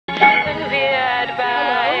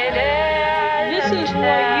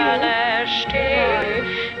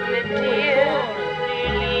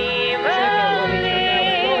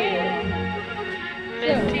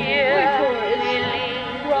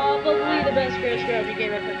scratch strategy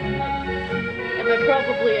game I've ever played. And by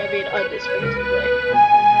probably, I mean undisputably.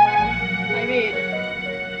 I mean,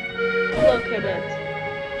 look at it.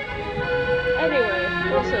 Anyway,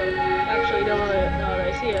 also, actually, now that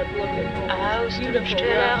I see it, look at all these beautiful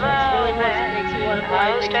graphics. Really makes me want to buy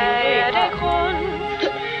the game.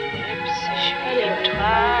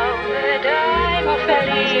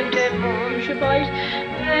 You should buy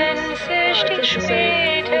Wenn sich die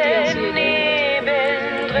späten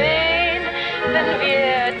Nebel drehen, dann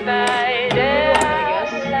wird bei der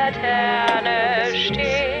Laterne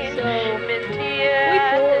stehen, mit dir,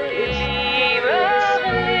 lieber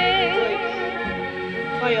Leben,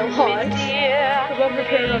 by a lot. Remember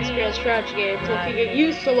Paradox Grand Strategy games looking at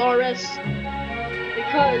you, Solaris,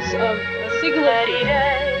 because of a singular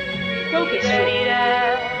focus tree.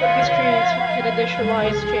 Focus trees can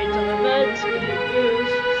initialize chains of events with good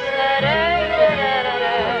news.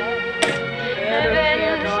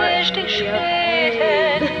 Wenn sich die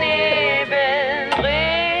späten Nebel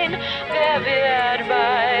drehen, wer wird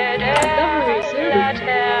bei der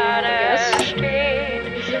Laterne stehen?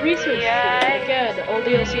 It's a research tree. Again, all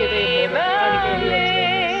DLC enabled.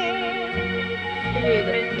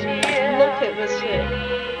 Look at this thing.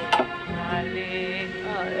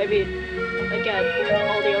 I mean, again,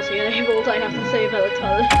 all DLC enabled, I have to save out a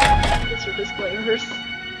ton. These are disclaimers.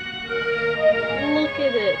 Look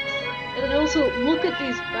at it. And also, look at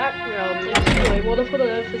these backgrounds. I want to put an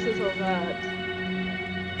emphasis on that.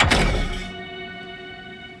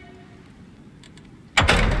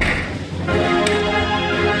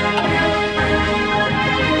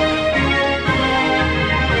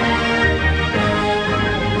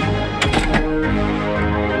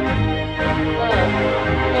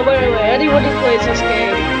 Anyone who plays this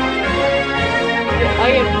game,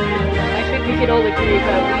 I think we can all agree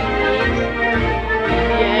that we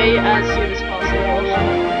need EA as soon as possible.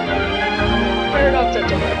 Paradox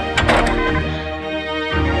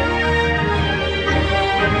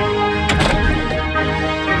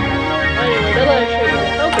Anyway, now that I've shown you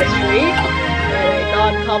the focus tree, and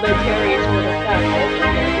non-commentaries for the fact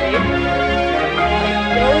ultimately,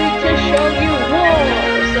 I'm going to show you more!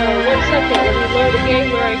 So, 1 second, let me load a game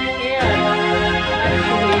where I can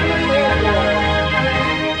actually declare war.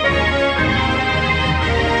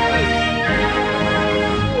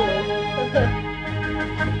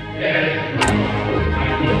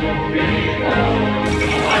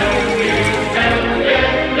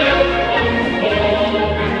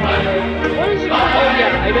 What is it? Oh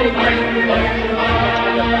yeah, I know you can do that.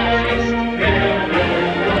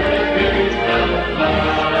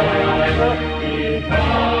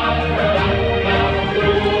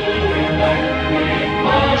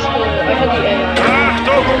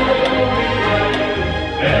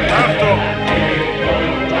 Achtung!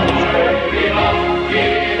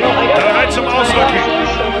 Bereit zum Ausrücken!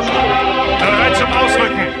 Bereit zum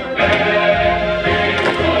Ausrücken!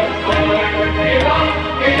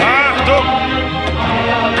 Achtung!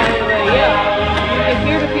 I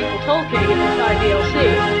hear the people talking in the side DLC.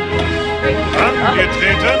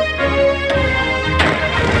 Angetreten!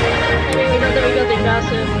 We know that we got the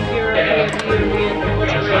massive European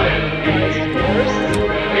militarized force.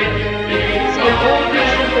 See, all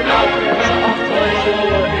these super documents optimize the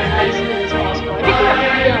war as soon as possible. I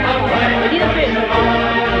think we're we need a bit of your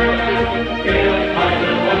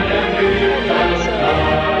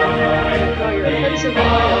offensive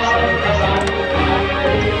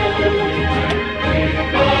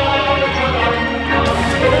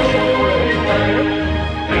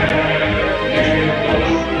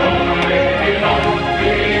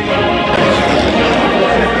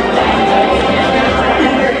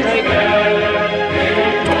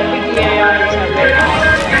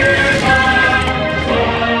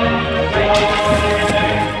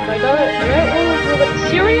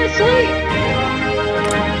Seriously?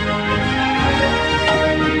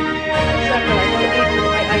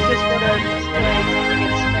 I just want to display its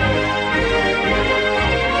face.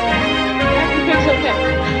 Everything's okay.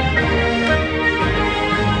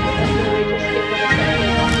 Let me just give it a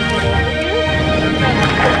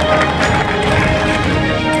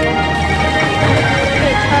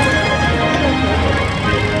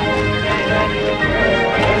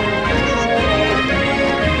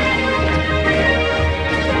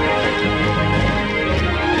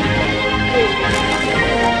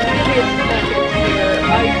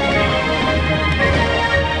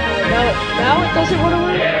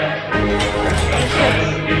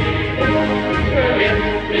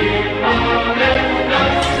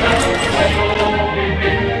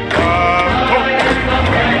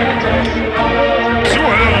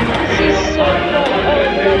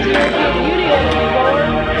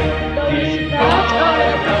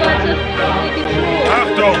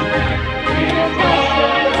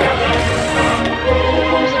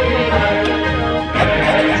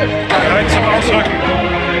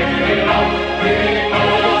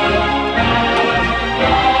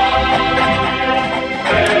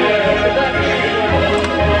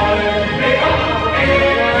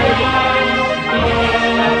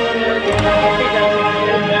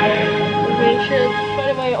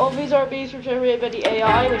created by the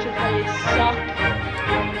AI, which is why they suck.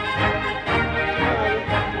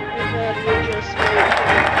 And then we just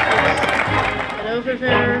get over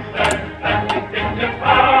there.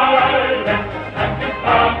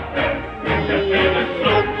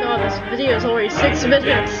 Oh god, this video is already 6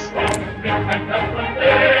 minutes.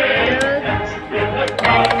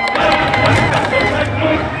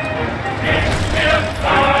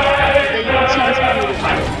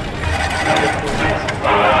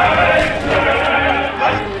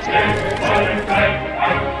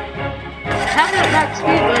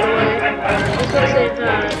 Speed, by the way. Just want to say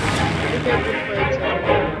that you get good fights out of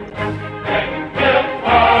it.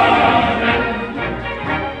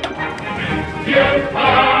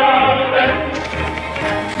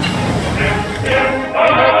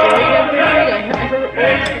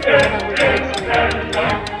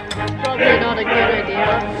 It's probably not a good idea,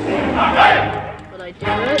 but I do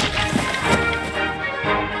it.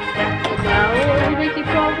 And now, are we making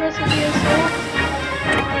progress in the assault?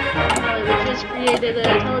 We just created an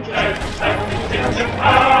intelligence system.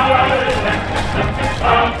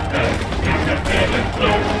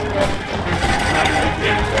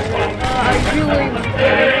 I really want to get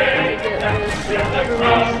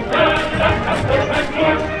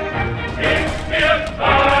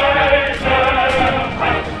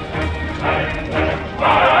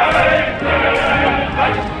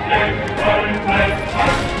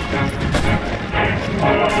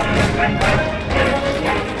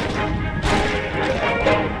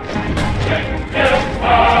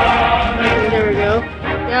There we go.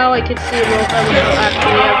 Now I can see real time without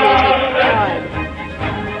actually having to take time.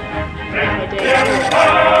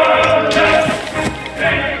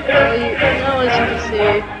 Now as you can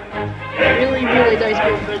see, really nice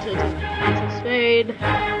movement into Spain.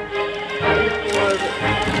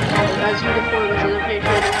 As uniform as an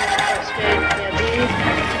invasion of Spain can be.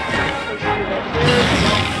 Push through that bridge.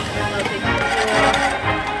 Now take control.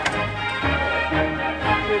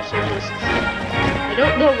 I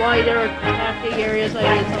don't know why they're attacking areas I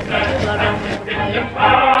didn't talk to, but I'm not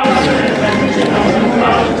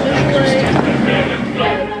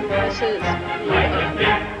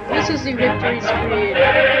this is the victory screen.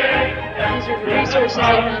 These are the resources they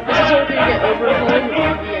have. This is how we're going to get overhauled with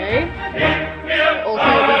BBA.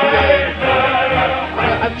 Ultimate BBA.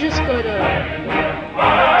 I'm just going to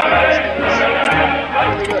take this guys.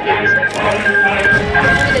 Really don't need this thing.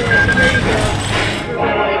 Anyway, so there you go.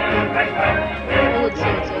 Let's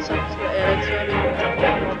see, so something's going to add, so I mean,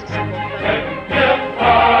 we'll want to simple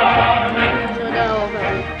so now I'll have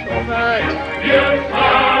control that.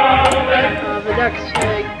 The next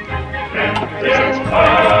thing,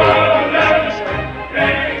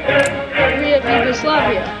 Korea,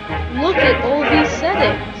 Yugoslavia. Look at all these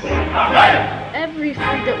settings.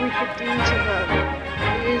 Everything that we could do to them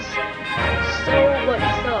is so much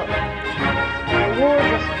stuff.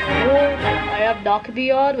 I have Nakabi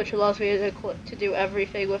on, which allows me to do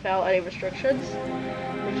everything without any restrictions,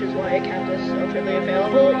 which is why I kept this openly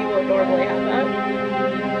available. You won't normally have that.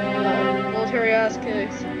 Military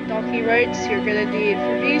aspects, donkey rights, you're gonna need,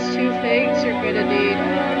 for these two things, you're gonna need,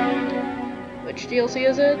 which DLC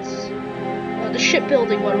is it? The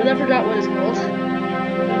shipbuilding one, whatever that one is called.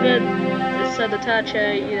 And then, the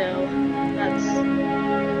Senatache, you know, that's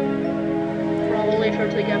probably for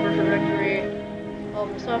together for victory. All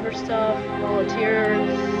this other stuff, volunteers.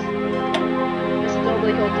 This is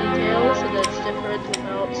normally called details, and it's different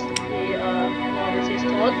without the overseas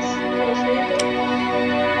taunts.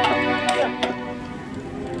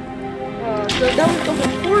 So now we've got the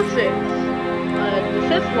 4 things. The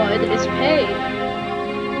 5th one is paid.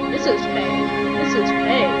 This is paid. This is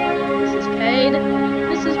paid. This is paid.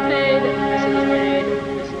 This is paid. This is paid.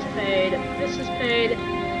 This is paid. This is paid.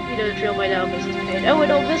 You know the drill by now. This is paid. Oh,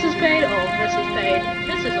 and oh, this is paid. Oh, this is paid.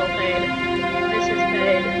 This is all paid. This is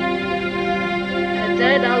paid. And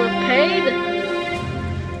then out of paid,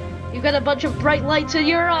 you got a bunch of bright lights in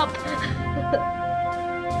Europe.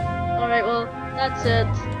 Alright, well, that's it.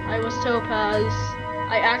 I was Topaz.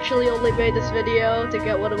 I actually only made this video to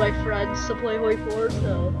get one of my friends to play HoI4,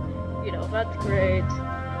 so, you know, that's great.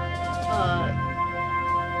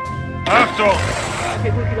 Achtung! I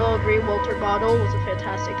think we can all agree Walter Model was a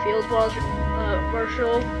fantastic field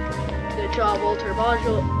marshal. Good job, Walter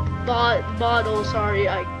Model, sorry,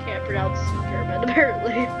 I can't pronounce German,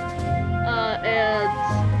 apparently. And,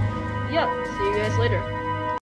 yeah, see you guys later.